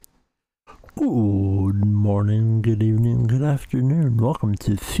Good morning, good evening, good afternoon. Welcome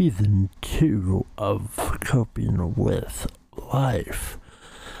to season 2 of Coping with Life.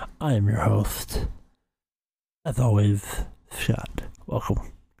 I am your host, as always, Scott.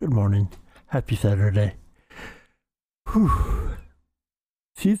 Welcome. Good morning. Happy Saturday. Whew.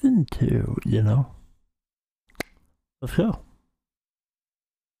 Season 2, Let's go.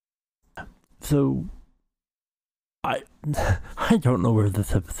 So, I don't know where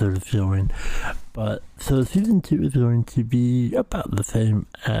this episode is going, but so season 2 is going to be about the same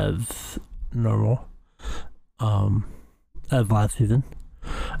as normal, as last season,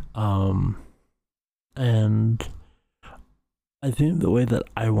 and I think the way that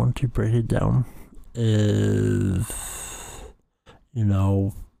I want to break it down is,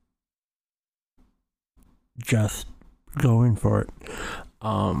 just going for it.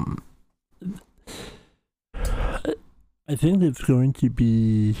 I think it's going to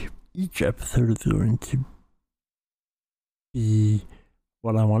be, each episode is going to be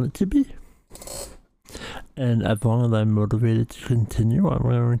what I want it to be. And as long as I'm motivated to continue, I'm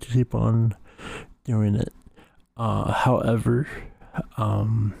going to keep on doing it. However,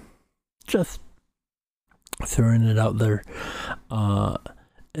 just throwing it out there,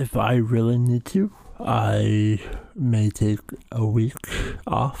 if I really need to, I may take a week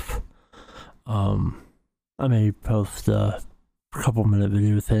off. I may post a couple minute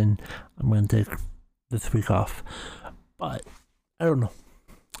video saying I'm going to take this week off, but I don't know.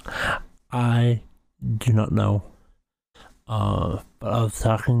 I do not know. But I was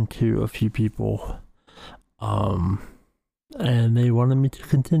talking to a few people, and they wanted me to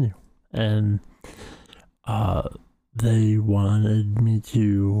continue, and they wanted me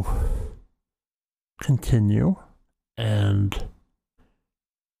to continue and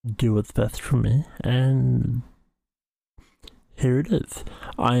do what's best for me, and here it is.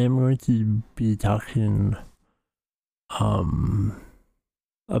 I am going to be talking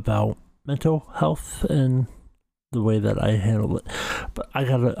about mental health and the way that I handle it, but I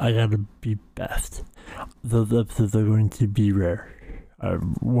gotta be best. Those episodes are going to be rare,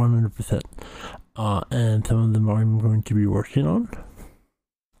 100%, and some of them I'm going to be working on,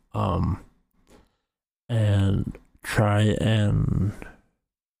 and try and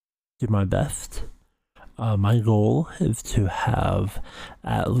do my best. My goal is to have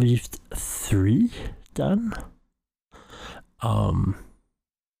at least 3 done,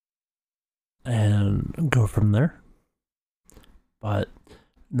 and go from there. But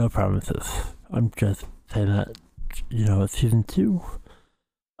no promises. I'm just saying that, it's season 2.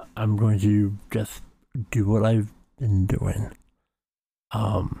 I'm going to just do what I've been doing.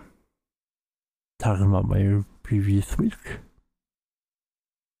 Talking about my previous week.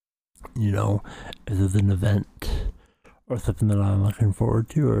 Is it an event or something that I'm looking forward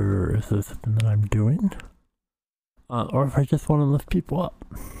to, or is it something that I'm doing? Or if I just want to lift people up.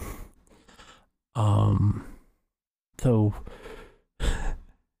 So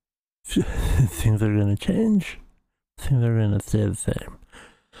things are going to change. Things are going to stay the same.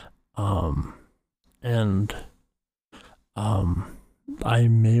 And I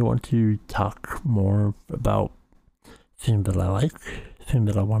may want to talk more about things that I like, thing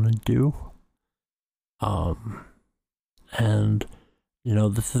that I want to do, and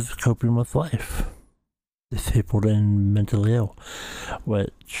this is Coping with Life, disabled and mentally ill,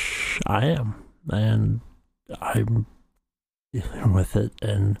 which I am, and I'm dealing with it,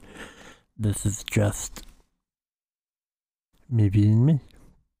 and this is just me being me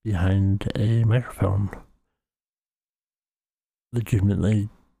behind a microphone, legitimately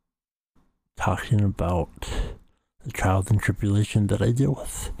talking about the trials and tribulations that I deal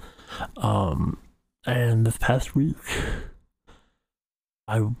with. And this past week,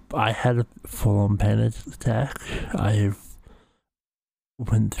 I had a full-on panic attack. I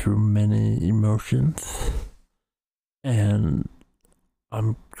went through many emotions, and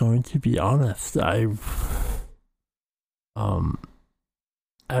I'm going to be honest.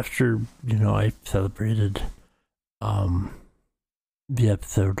 After I celebrated the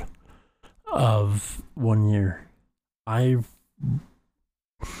episode of 1 year, I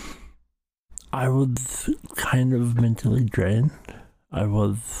was kind of mentally drained. I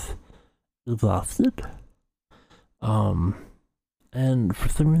was exhausted. And for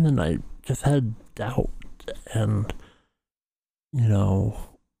some reason I just had doubt, and I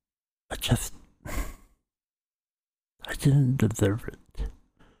didn't deserve it.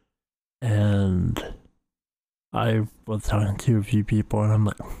 And I was talking to a few people, and I'm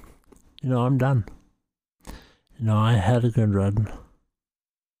like, I'm done. I had a good run,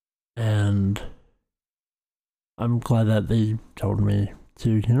 and I'm glad that they told me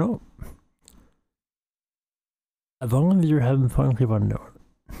to, as long as you're having fun, keep on doing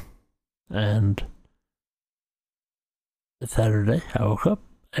it. And it's Saturday, I woke up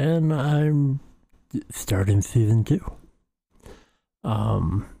and I'm starting season 2.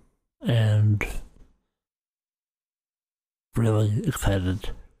 And really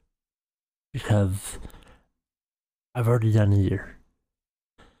excited because I've already done a year.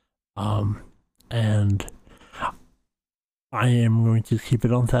 And I am going to keep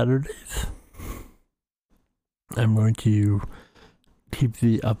it on Saturdays. I'm going to keep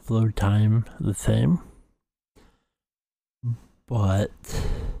the upload time the same. But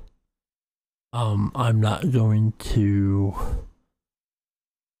I'm not going to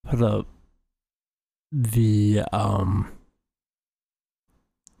put up the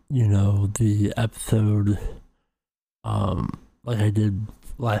the episode like I did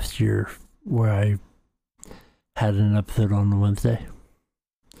last year, where I had an episode on a Wednesday.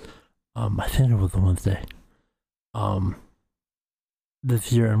 I think it was a Wednesday.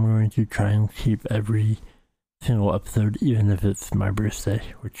 This year I'm going to try and keep every single episode, even if it's my birthday,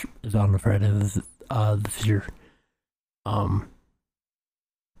 which is on a Friday this year. I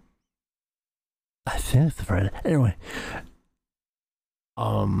think it's a Friday. Anyway,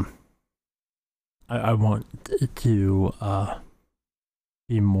 I want it to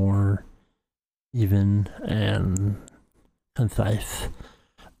be more even and concise,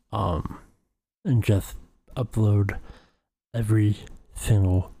 and just upload every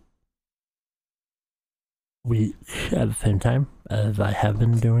single week at the same time as I have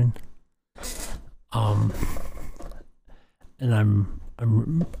been doing. And I'm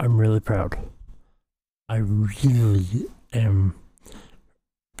really proud. I really am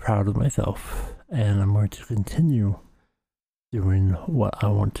proud of myself, and I'm going to continue doing what I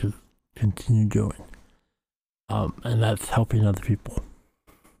want to continue doing. And that's helping other people.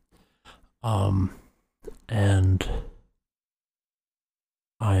 And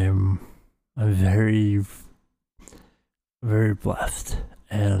I'm very, very blessed,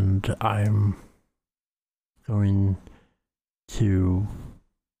 and I'm going to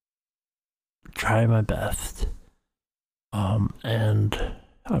try my best. And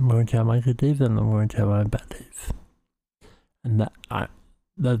I'm going to have my good days, and I'm going to have my bad days. And that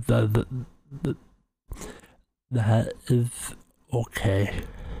is okay.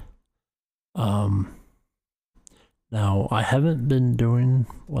 Now, I haven't been doing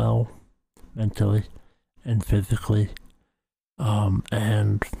well mentally and physically,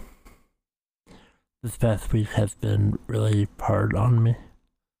 and this past week has been really hard on me,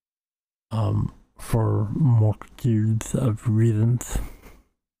 for multitudes of reasons.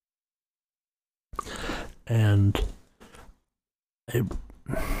 And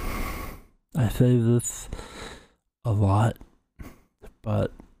I say this a lot,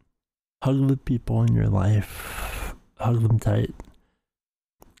 but hug the people in your life, hug them tight,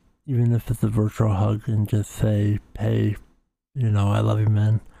 even if it's a virtual hug, and just say, hey, I love you,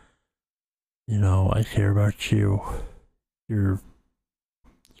 man. I care about you. You're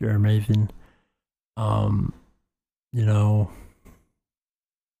amazing.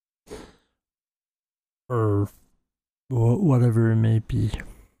 Or whatever it may be.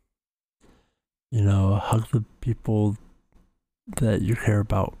 Hug the people that you care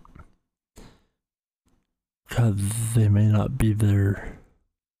about, because they may not be there,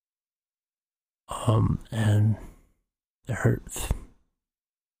 and it hurts,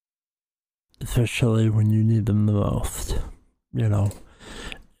 especially when you need them the most.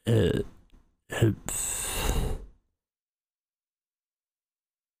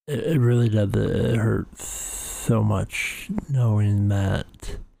 It really does. It hurts so much knowing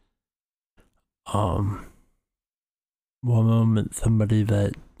that one moment somebody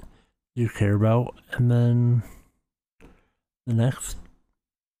that you care about, and then the next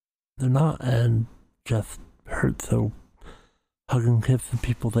they're not, and just hurts. So hug and kiss the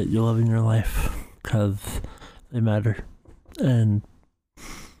people that you love in your life, because they matter, and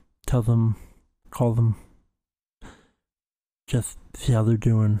tell them, call them, just see how they're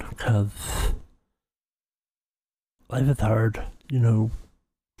doing, because life is hard.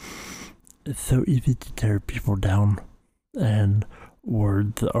 It's so easy to tear people down, and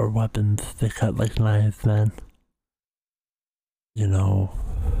words are weapons. They cut like knives, man.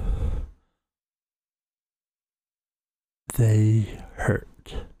 They hurt.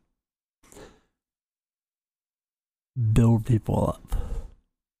 Build people up.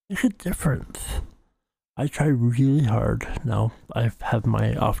 Make a difference. I try really hard now. I have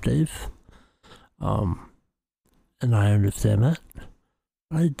my off days, and I understand that.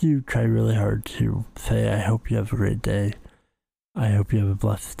 I do try really hard to say, I hope you have a great day. I hope you have a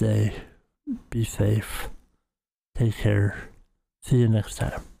blessed day. Be safe. Take care. See you next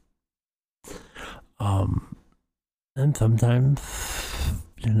time. And sometimes,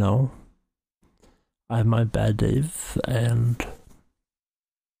 you know, I have my bad days, and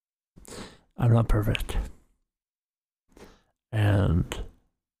I'm not perfect. And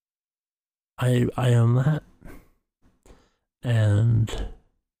I own that. And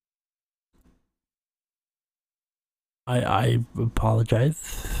I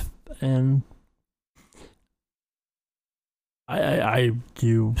apologize, and I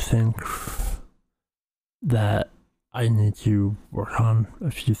do think that I need to work on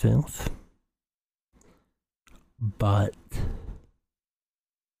a few things, but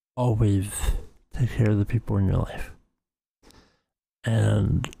always take care of the people in your life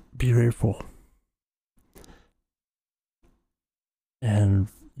and be grateful. And,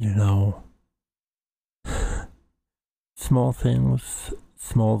 you know, small things,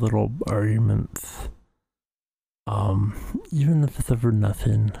 small little arguments, even if it's over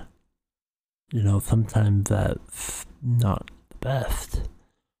nothing, you know, sometimes that's not the best.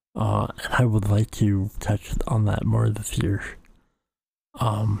 And I would like to touch on that more this year.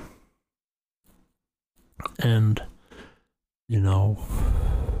 And, you know,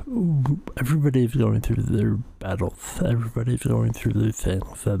 everybody's going through their battles. Everybody's going through the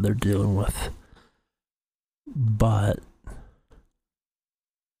things that they're dealing with. But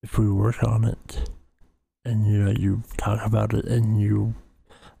if we work on it, and, you know, you talk about it, and you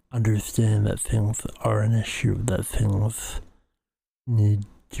understand that things are an issue, that things need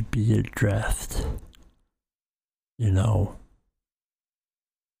to be addressed, you know,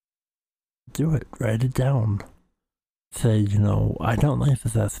 do it. Write it down. Say, you know, I don't like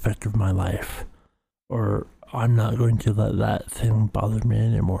this aspect of my life, or I'm not going to let that thing bother me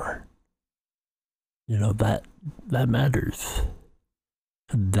anymore. You know, that matters.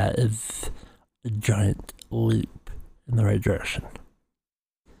 That is a giant leap in the right direction.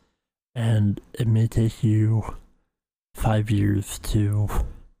 And it may take you 5 years to,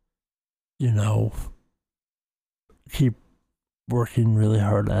 you know, keep working really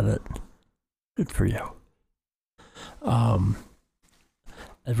hard at it. Good for you.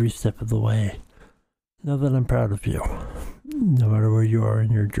 Every step of the way, know that I'm proud of you, no matter where you are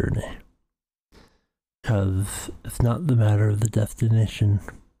in your journey. Because it's not the matter of the destination,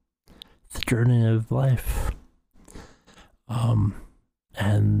 it's the journey of life.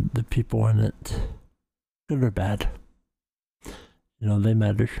 And the people in it, good or bad, you know, they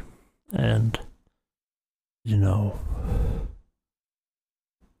matter. And, you know,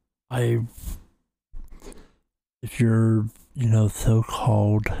 if you're, you know,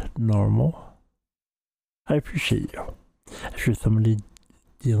 so-called normal, I appreciate you. If you're somebody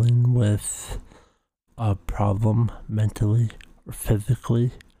dealing with a problem mentally or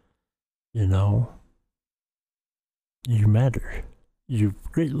physically, you know, you matter. You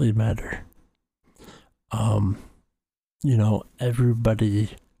greatly matter. You know,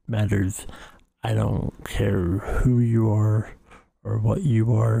 everybody matters. I don't care who you are or what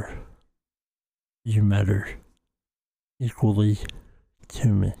you are. You matter equally to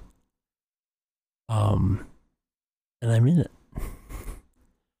me. And I mean it.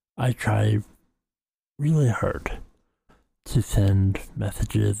 I try really hard to send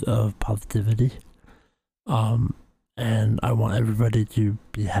messages of positivity. And I want everybody to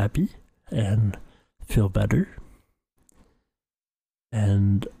be happy and feel better.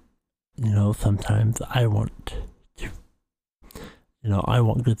 And, you know, sometimes I want to, you know, I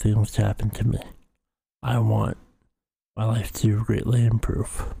want good things to happen to me. I want my life to greatly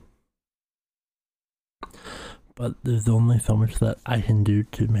improve. But there's only so much that I can do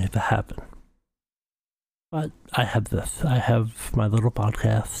to make that happen. But I have this. I have my little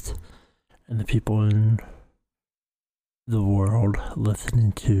podcast, and the people in the world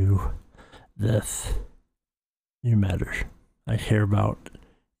listening to this. You matter. I care about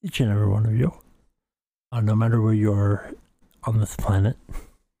each and every one of you. No matter where you are on this planet.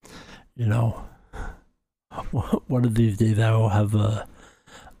 You know, one of these days I will have a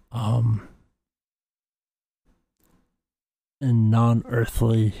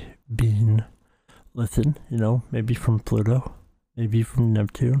non-earthly being listen, you know, maybe from Pluto, maybe from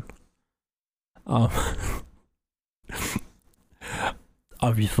Neptune.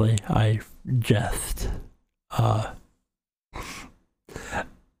 Obviously, I jest.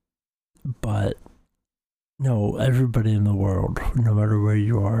 But no, everybody in the world, no matter where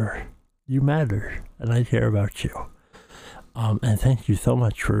you are, you matter, and I care about you. And thank you so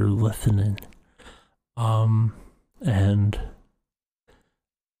much for listening. And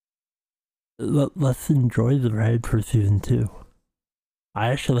let's enjoy the ride for season 2. I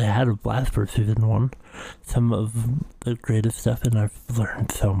actually had a blast for season 1. Some of the greatest stuff, and I've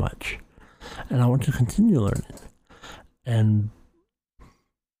learned so much. And I want to continue learning. And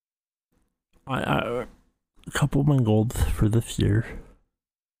a couple of my goals for this year.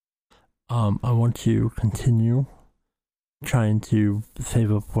 I want to continue trying to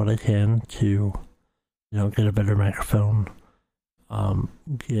save up what I can to, get a better microphone,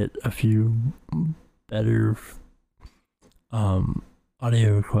 get a few better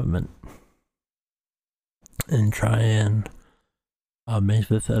audio equipment, and try and make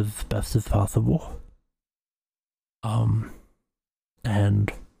this as best as possible.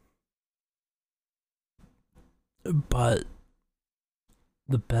 But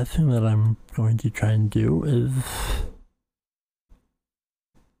the best thing that I'm going to try and do is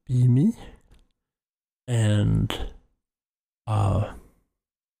be me. And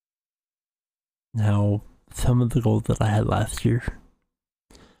now some of the goals that I had last year,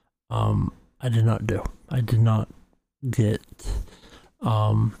 I did not do. I did not get,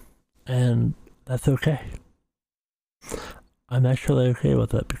 and that's okay. I'm actually okay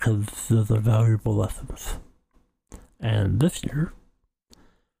with it because those are valuable lessons. And this year,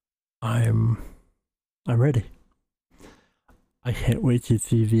 I'm ready. I can't wait to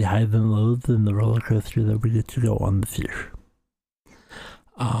see the highs and lows in the roller coaster that we get to go on this year.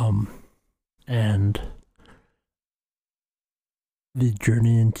 And the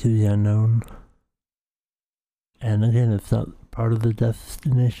journey into the unknown. And again, it's not part of the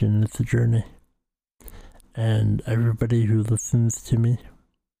destination, it's a journey. And everybody who listens to me,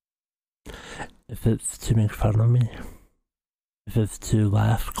 if it's to make fun of me, if it's to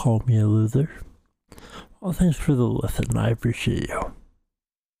laugh, call me a loser, well, thanks for the listen, I appreciate you.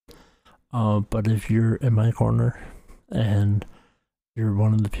 But if you're in my corner and you're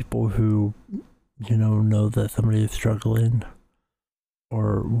one of the people who, know that somebody is struggling,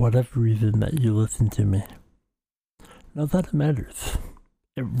 or whatever reason that you listen to me, know that it matters.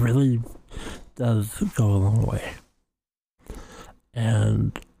 It really does go a long way.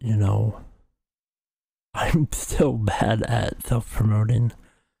 And, I'm still bad at self-promoting,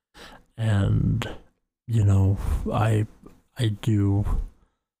 and, I do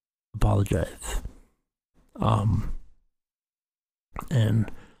apologize.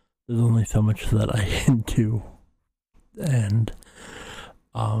 And there's only so much that I can do, and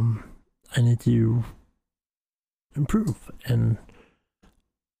I need to improve and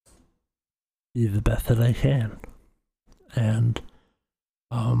be the best that I can. And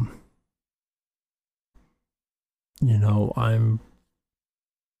I'm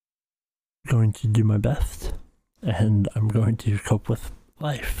going to do my best, and I'm going to cope with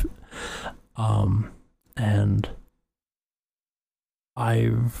life. And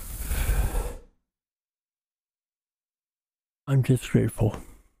I'm just grateful,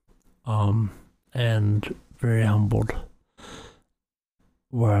 and very humbled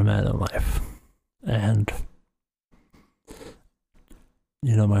where I'm at in life. And,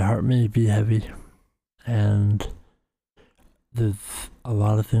 my heart may be heavy, and there's a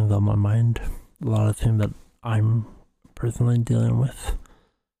lot of things on my mind, a lot of things that I'm personally dealing with,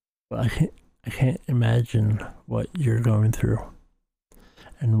 but I can't imagine what you're going through,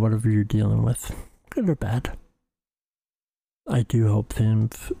 and whatever you're dealing with, good or bad. I do hope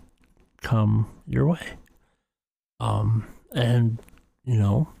things come your way. And,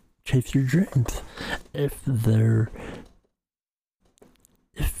 chase your dreams. If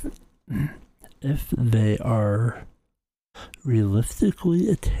they are realistically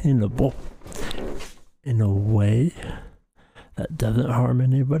attainable in a way that doesn't harm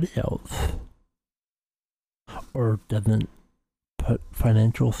anybody else, or doesn't put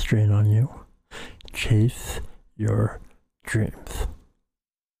financial strain on you, chase your dreams.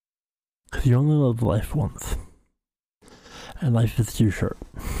 Because you only live life once, and life is too short.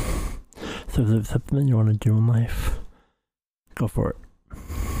 So if there's something you want to do in life, go for it.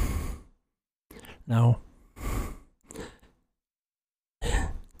 Now,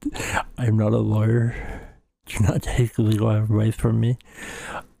 I'm not a lawyer. Do not take legal advice from me.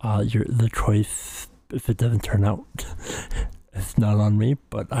 The choice, if it doesn't turn out, it's not on me,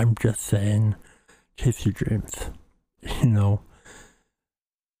 but I'm just saying, chase your dreams.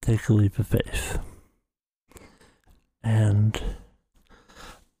 Take a leap of faith. And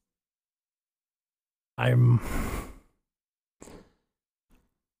I'm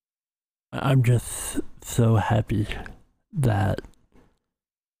just so happy that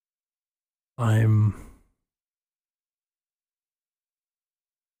I'm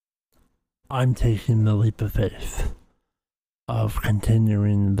taking the leap of faith of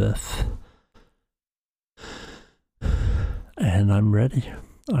continuing this. and I'm ready.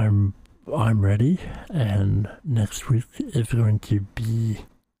 I'm ready, and next week is going to be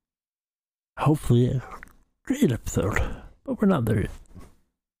hopefully a great episode, but we're not there yet.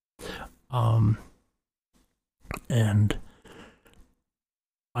 And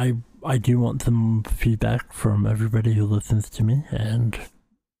I do want some feedback from everybody who listens to me, and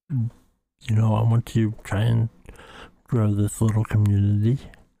I want to try and grow this little community.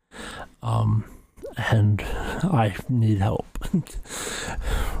 And I need help.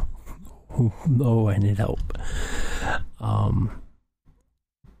 Oh, I need help.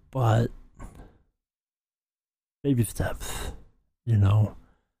 But baby steps,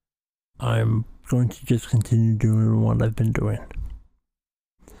 I'm going to just continue doing what I've been doing.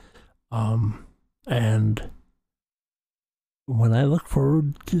 And when I look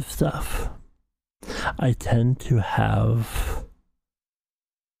forward to stuff, I tend to have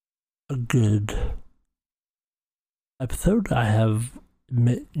a good episode. I have,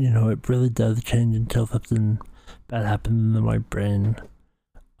 it really does change until something bad happens and then my brain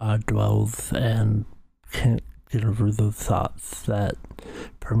dwells and can't get over those thoughts that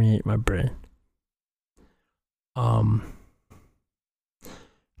permeate my brain.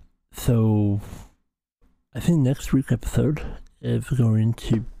 So I think next week's episode is going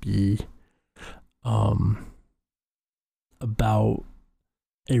to be about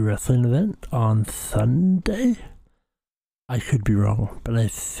a wrestling event on Sunday. I could be wrong, but I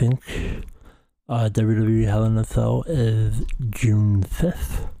think WWE Hell in a Cell is June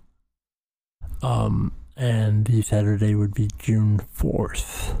 5th. And the Saturday would be June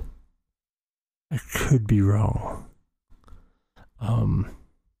 4th. I could be wrong.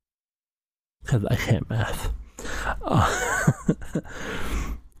 Because I can't math.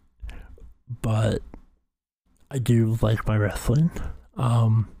 But I do like my wrestling.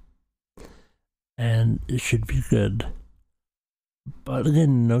 And it should be good. But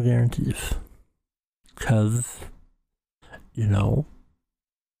again, no guarantees. Because,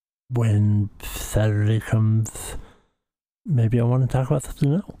 when Saturday comes, maybe I want to talk about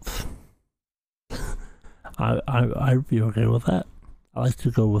something else. I'd be okay with that. I like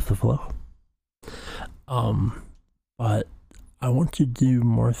to go with the flow. But I want to do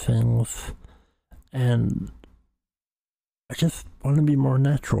more things, and I just want to be more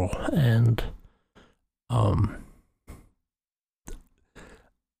natural, and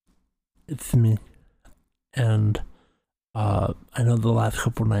it's me. And I know the last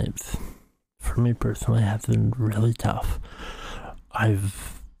couple nights for me personally have been really tough.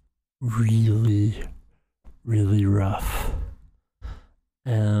 I've really rough,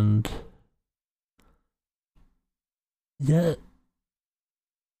 and yet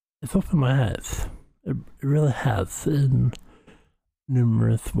it's opened my eyes. It really has in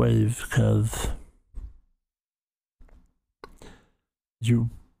numerous ways, because you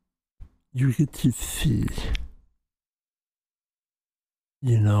get to see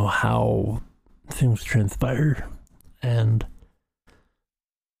how things transpire, and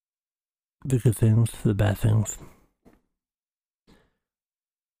the good things, the bad things.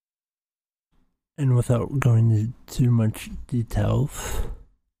 And without going into too much details,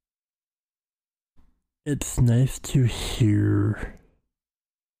 it's nice to hear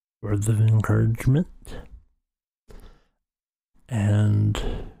words of encouragement and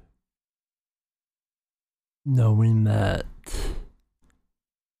knowing that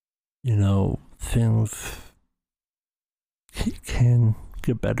things can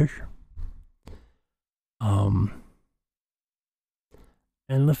get better, and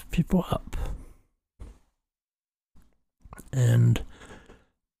lift people up. And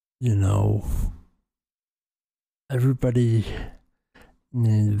everybody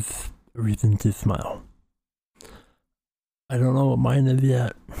needs a reason to smile. I don't know what mine is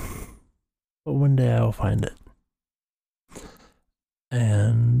yet, but one day I'll find it.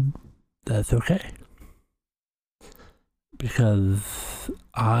 And that's okay. Because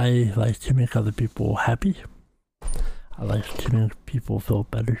I like to make other people happy. I like to make people feel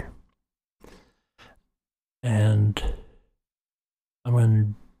better. And I'm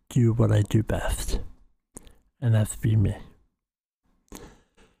going to do what I do best. And that's be me.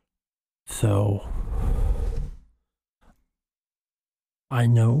 So I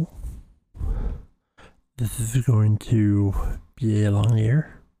know this is going to be a long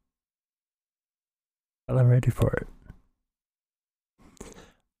year, but I'm ready for it.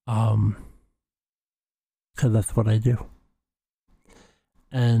 Because that's what I do.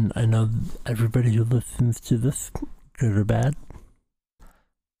 And I know everybody who listens to this, good or bad,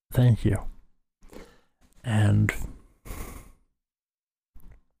 thank you. And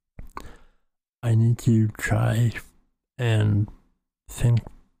I need to try and think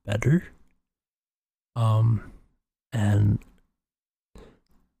better, and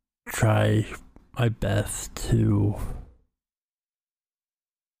try my best to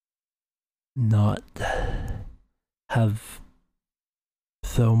not have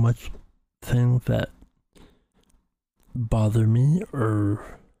so much things that bother me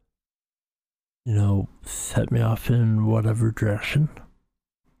or, set me off in whatever direction.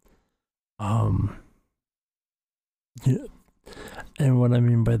 And what I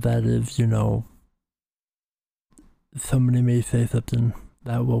mean by that is, somebody may say something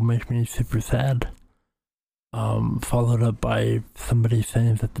that will make me super sad, followed up by somebody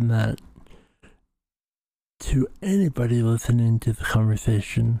saying something that, to anybody listening to the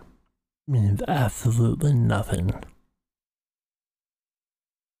conversation, means absolutely nothing.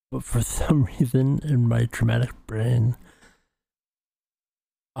 But for some reason in my traumatic brain,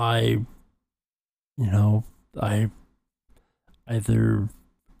 I either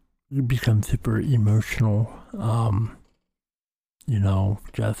become super emotional,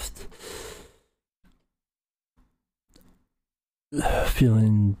 just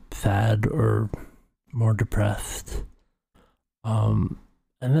feeling sad or more depressed. And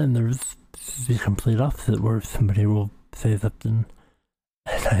then there's the complete opposite, where somebody will say something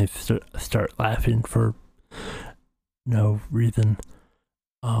and I start laughing for no reason.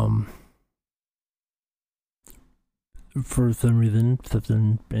 For some reason,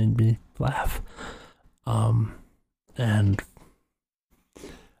 something made me laugh. And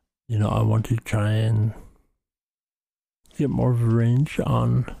I want to try and get more of a range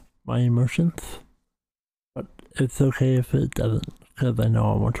on my emotions, but it's okay if it doesn't, because I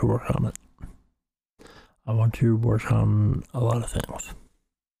know I want to work on it. I want to work on a lot of things.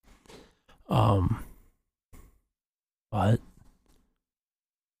 But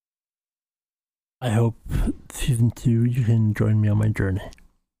I hope season 2 you can join me on my journey.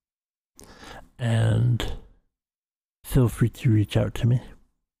 And feel free to reach out to me.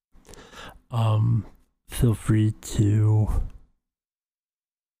 Feel free to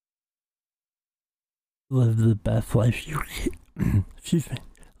live the best life you can. Excuse me.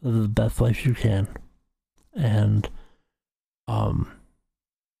 Live the best life you can. And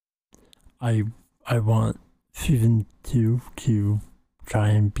I want season 2 to try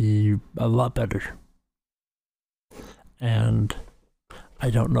and be a lot better. And I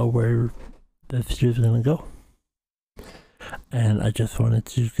don't know where this year's gonna go. And I just wanted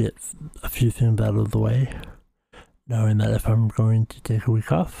to get a few things out of the way, knowing that if I'm going to take a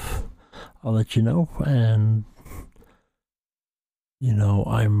week off, I'll let you know. And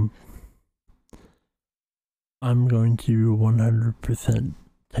I'm going to 100%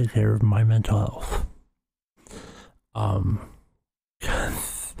 take care of my mental health.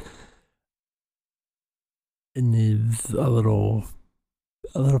 Cause it needs a little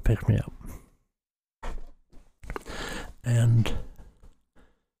pick me up. And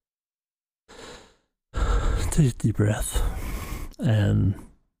take a deep breath. And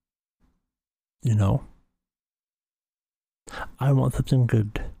I want something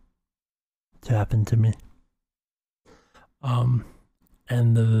good to happen to me. And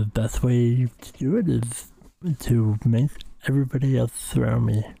the best way to do it is to make everybody else around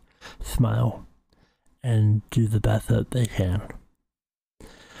me smile and do the best that they can.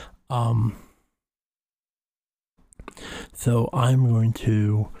 So I'm going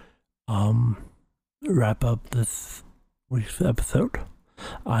to wrap up this week's episode.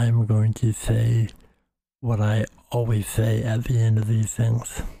 I'm going to say what I always say at the end of these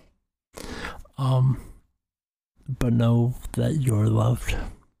things. But know that you're loved.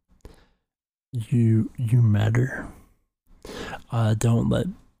 You matter. Don't let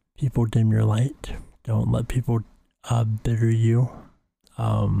people dim your light. Don't let people bitter you.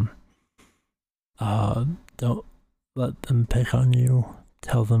 Don't let them pick on you.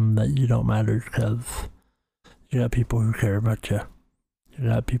 Tell them that you don't matter, because you got people who care about you. You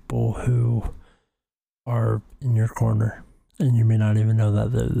got people who are in your corner, and you may not even know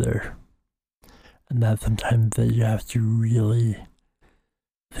that they're there. And that's sometimes that you have to really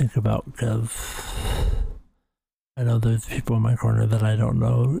think about, because I know there's people in my corner that I don't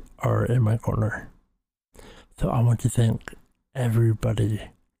know are in my corner. So I want to thank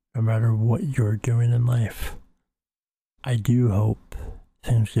everybody, no matter what you're doing in life. I do hope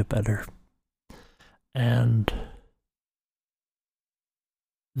things get better. And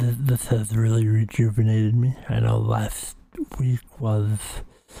this has really rejuvenated me. I know last week was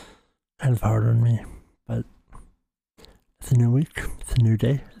kind of hard on me, but it's a new week, it's a new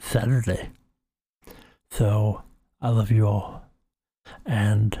day, it's Saturday. So I love you all,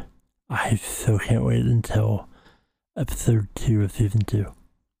 and I so can't wait until episode 2 of season 2,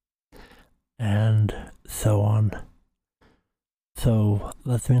 and so on. So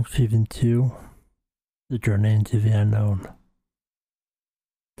let's make season 2 the journey into the unknown.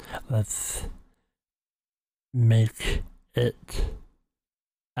 Let's make it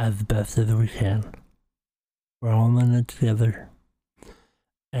as best as we can. We're all in it together,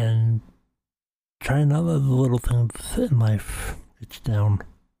 and try not to let the little things in life get you down.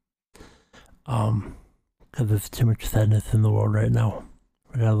 Because there's too much sadness in the world right now.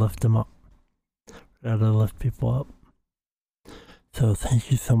 We gotta lift them up. We gotta lift people up. So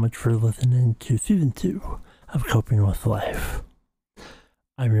thank you so much for listening to season 2 of Coping with Life.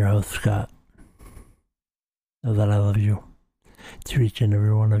 I'm your host, Scott. Know that I love you. To each and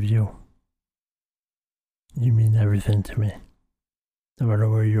every one of you. You mean everything to me. No matter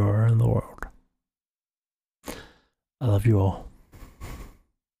where you are in the world. I love you all.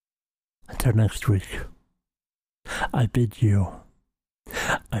 Until next week, I bid you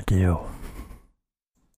adieu.